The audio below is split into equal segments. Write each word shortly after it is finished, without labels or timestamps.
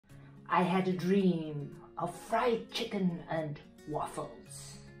I had a dream of fried chicken and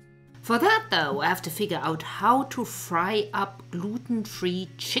waffles. For that though, I have to figure out how to fry up gluten-free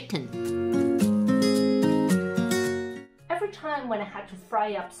chicken. Every time when I had to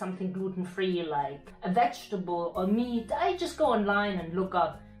fry up something gluten-free like a vegetable or meat, I just go online and look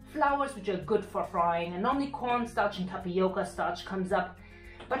up flours which are good for frying, and normally cornstarch and tapioca starch comes up.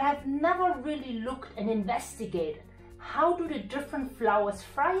 But I've never really looked and investigated how do the different flours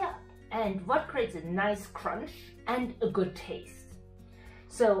fry up and what creates a nice crunch and a good taste.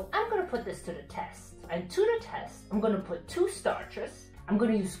 So I'm going to put this to the test. And to the test, I'm going to put 2 starches. I'm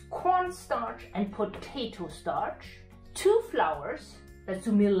going to use cornstarch and potato starch, 2 flours, let's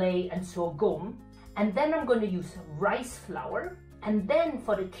do millet and sorghum, and then I'm going to use rice flour, and then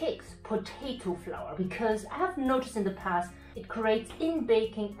for the cakes, potato flour, because I have noticed in the past it creates in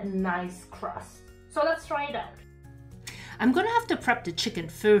baking a nice crust. So let's try it out. I'm gonna have to prep the chicken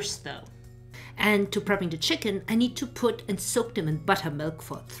first though. And to prepping the chicken, I need to put and soak them in buttermilk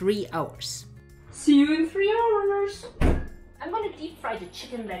for 3 hours. See you in 3 hours. I'm going to deep fry the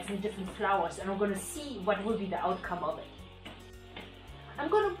chicken legs in different flours, and I'm going to see what will be the outcome of it. I'm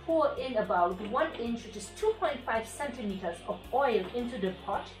going to pour in about 1 inch, which is 2.5 centimeters of oil into the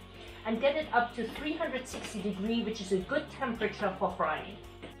pot, and get it up to 360 degrees, which is a good temperature for frying.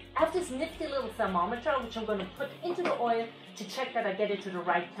 I have this nifty little thermometer which I'm going to put into the oil to check that I get it to the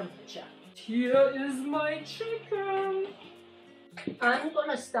right temperature. Here is my chicken. I'm going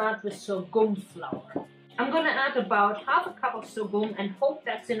to start with sorghum flour. I'm going to add about half a cup of sorghum and hope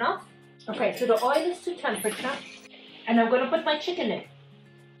that's enough. Okay, so the oil is to temperature, and I'm going to put my chicken in.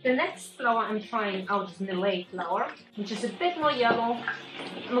 The next flour I'm trying out is millet flour, which is a bit more yellow.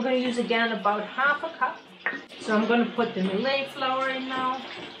 I'm going to use again about half a cup. So I'm going to put the millet flour in now.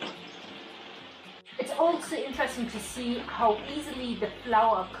 It's also interesting to see how easily the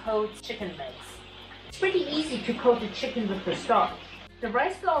flour coats chicken legs. It's pretty easy to coat the chicken with the starch. The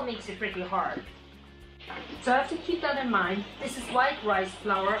rice flour makes it pretty hard. So I have to keep that in mind. This is white rice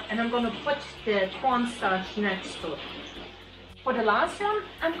flour, and I'm going to put the cornstarch next to it. For the last one,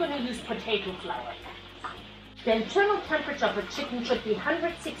 I'm going to use potato flour. The internal temperature of a chicken should be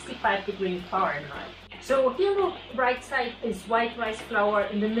 165 degrees Fahrenheit. So here on the right side is white rice flour,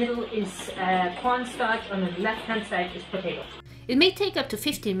 in the middle is cornstarch, on the left hand side is potato. It may take up to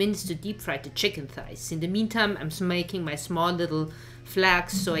 15 minutes to deep fry the chicken thighs. In the meantime, I'm making my small little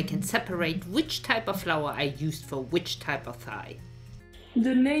flags so I can separate which type of flour I used for which type of thigh.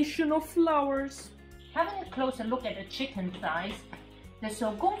 The nation of flours. Having a closer look at the chicken thighs, the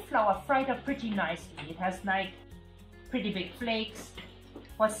sorghum flour fried up pretty nicely. It has like pretty big flakes,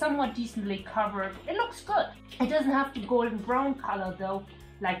 was somewhat decently covered. It looks good. It doesn't have the golden brown color though,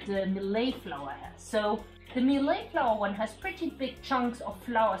 like the millet flour has. So the millet flour one has pretty big chunks of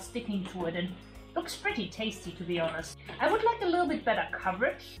flour sticking to it and looks pretty tasty, to be honest. I would like a little bit better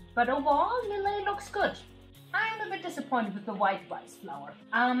coverage, but overall millet looks good. I'm a bit disappointed with the white rice flour.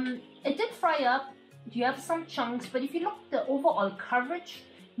 It did fry up. You have some chunks, but if you look at the overall coverage,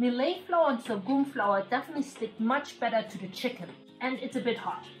 millet flour and sorghum flour definitely stick much better to the chicken. And it's a bit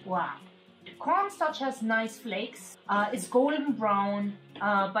hot. Wow. Cornstarch has nice flakes. It's golden brown,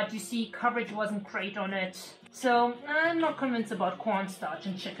 but you see coverage wasn't great on it. So I'm not convinced about cornstarch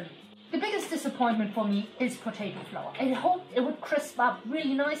and chicken. The biggest disappointment for me is potato flour. I hoped it would crisp up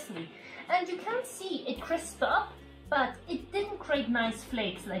really nicely. And you can see it crisped up, but it didn't create nice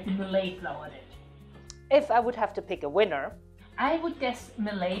flakes like the millet flour did. If I would have to pick a winner, I would guess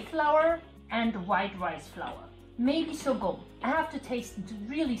millet flour and white rice flour. Maybe sorghum. I have to taste it to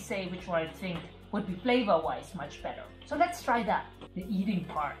really say which one I think would be flavor-wise much better. So let's try that, the eating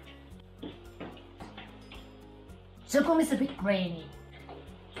part. Sorghum is a bit grainy.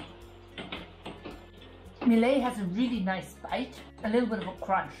 Millet has a really nice bite, a little bit of a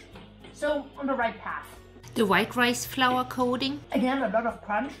crunch. So on the right path. The white rice flour coating? Again, a lot of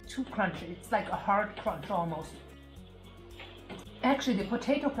crunch, too crunchy. It's like a hard crunch almost. Actually, the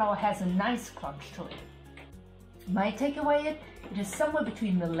potato flour has a nice crunch to it. My takeaway it is somewhere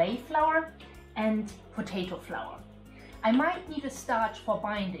between millet flour and potato flour. I might need a starch for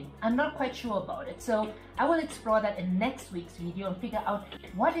binding. I'm not quite sure about it, so I will explore that in next week's video and figure out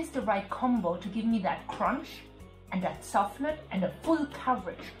what is the right combo to give me that crunch and that softness and a full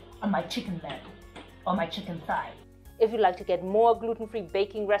coverage on my chicken leg or my chicken thigh. If you'd like to get more gluten-free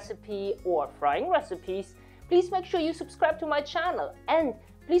baking recipe or frying recipes, please make sure you subscribe to my channel, and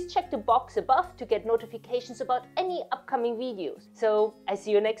please check the box above to get notifications about any upcoming videos. So I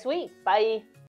see you next week. Bye!